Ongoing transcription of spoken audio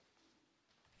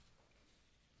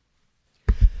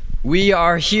We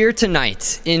are here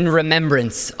tonight in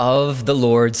remembrance of the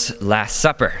Lord's Last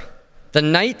Supper. The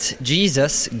night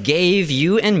Jesus gave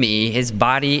you and me his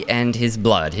body and his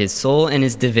blood, his soul and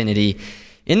his divinity,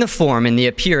 in the form and the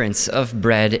appearance of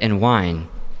bread and wine.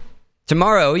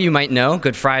 Tomorrow, you might know,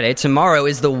 Good Friday, tomorrow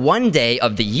is the one day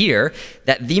of the year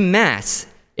that the Mass,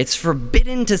 it's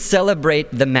forbidden to celebrate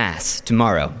the Mass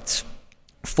tomorrow. It's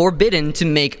forbidden to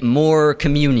make more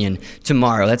communion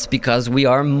tomorrow. That's because we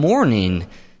are mourning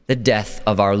the death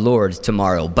of our Lord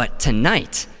tomorrow. But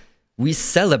tonight, we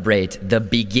celebrate the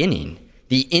beginning,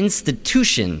 the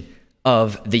institution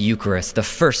of the Eucharist, the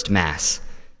first Mass.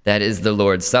 That is the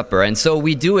Lord's Supper. And so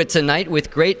we do it tonight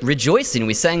with great rejoicing.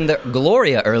 We sang the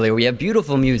Gloria earlier. We have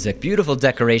beautiful music, beautiful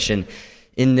decoration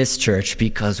in this church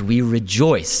because we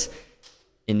rejoice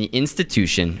in the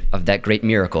institution of that great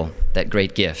miracle, that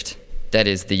great gift. That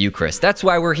is the Eucharist. That's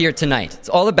why we're here tonight. It's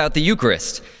all about the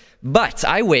Eucharist. But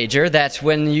I wager that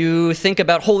when you think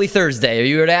about Holy Thursday, or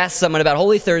you were to ask someone about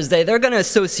Holy Thursday, they're going to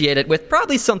associate it with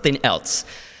probably something else.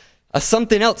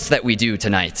 Something else that we do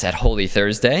tonight at Holy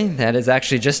Thursday, that is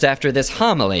actually just after this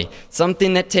homily,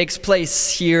 something that takes place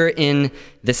here in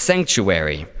the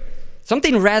sanctuary.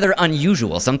 Something rather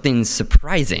unusual, something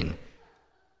surprising.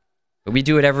 But we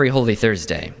do it every Holy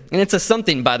Thursday. And it's a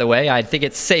something, by the way, I think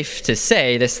it's safe to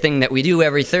say, this thing that we do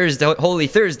every Thursday, Holy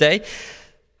Thursday,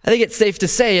 I think it's safe to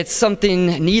say it's something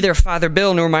neither Father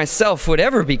Bill nor myself would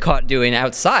ever be caught doing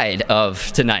outside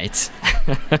of tonight.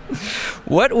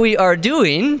 What we are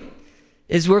doing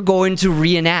is we're going to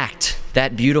reenact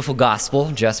that beautiful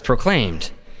gospel just proclaimed.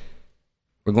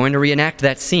 We're going to reenact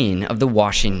that scene of the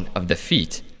washing of the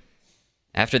feet.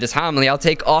 After this homily, I'll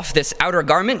take off this outer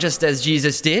garment, just as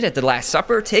Jesus did at the Last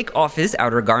Supper, take off his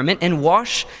outer garment and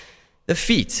wash the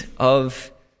feet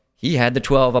of, he had the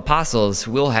 12 apostles,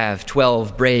 we'll have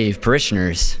 12 brave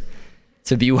parishioners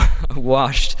to be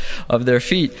washed of their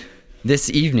feet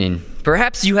this evening.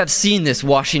 Perhaps you have seen this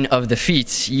washing of the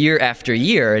feet year after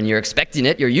year, and you're expecting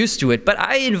it, you're used to it, but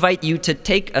I invite you to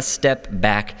take a step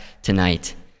back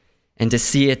tonight and to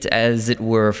see it as it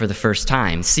were for the first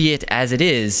time. See it as it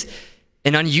is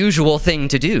an unusual thing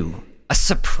to do, a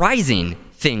surprising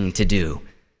thing to do,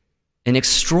 an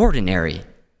extraordinary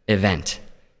event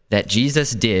that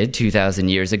Jesus did 2,000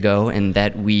 years ago and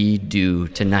that we do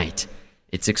tonight.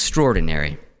 It's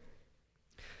extraordinary.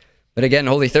 But again,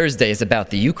 Holy Thursday is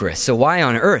about the Eucharist. So why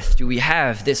on earth do we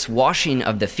have this washing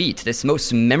of the feet, this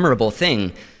most memorable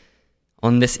thing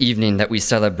on this evening that we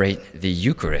celebrate the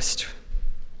Eucharist?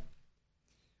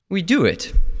 We do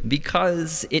it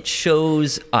because it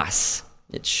shows us,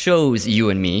 it shows you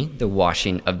and me, the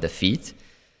washing of the feet.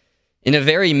 In a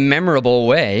very memorable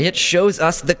way, it shows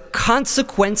us the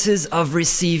consequences of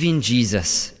receiving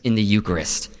Jesus in the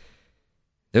Eucharist.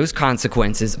 Those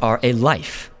consequences are a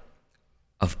life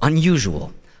of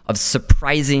unusual, of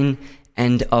surprising,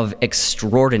 and of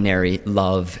extraordinary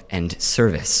love and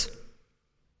service.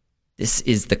 This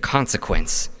is the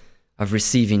consequence of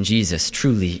receiving Jesus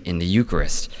truly in the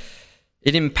Eucharist.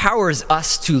 It empowers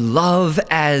us to love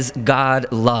as God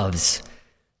loves.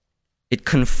 It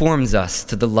conforms us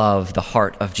to the love, the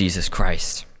heart of Jesus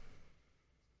Christ.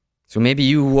 So maybe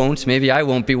you won't, maybe I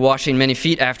won't be washing many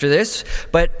feet after this,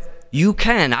 but you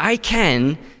can, I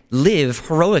can live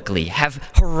heroically, have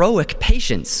heroic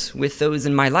patience with those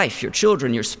in my life, your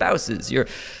children, your spouses, your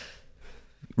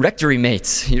rectory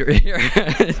mates. You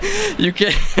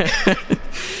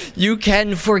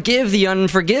can forgive the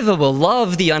unforgivable,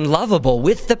 love the unlovable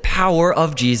with the power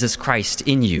of Jesus Christ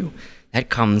in you. That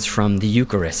comes from the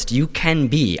Eucharist. You can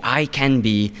be, I can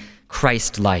be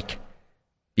Christ-like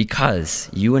because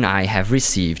you and I have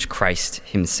received Christ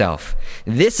himself.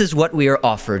 This is what we are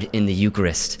offered in the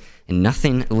Eucharist, and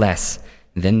nothing less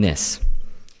than this.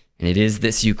 And it is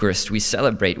this Eucharist we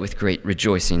celebrate with great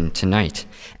rejoicing tonight.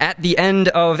 At the end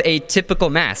of a typical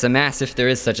Mass, a Mass if there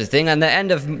is such a thing, on the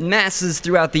end of Masses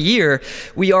throughout the year,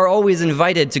 we are always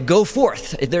invited to go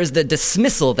forth. There's the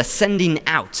dismissal, the sending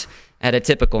out at a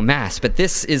typical Mass. But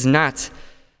this is not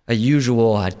a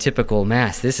typical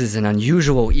Mass. This is an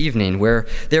unusual evening where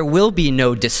there will be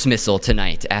no dismissal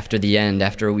tonight after the end,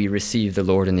 after we receive the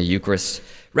Lord in the Eucharist.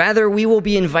 Rather, we will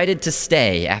be invited to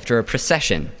stay after a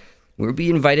procession. We'll be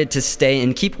invited to stay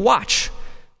and keep watch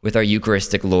with our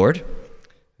Eucharistic Lord,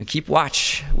 and keep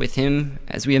watch with him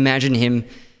as we imagine him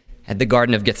at the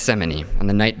Garden of Gethsemane on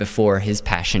the night before his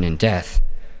passion and death.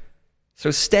 So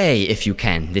stay if you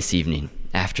can this evening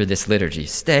after this liturgy.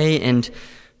 Stay and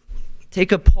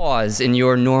take a pause in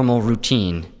your normal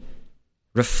routine.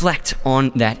 Reflect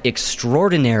on that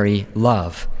extraordinary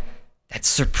love, that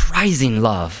surprising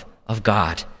love of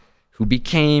God, who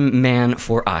became man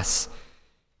for us,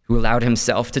 who allowed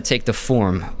himself to take the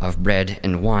form of bread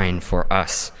and wine for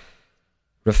us.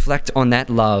 Reflect on that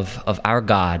love of our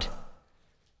God,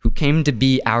 who came to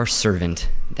be our servant,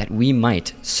 that we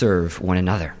might serve one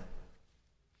another.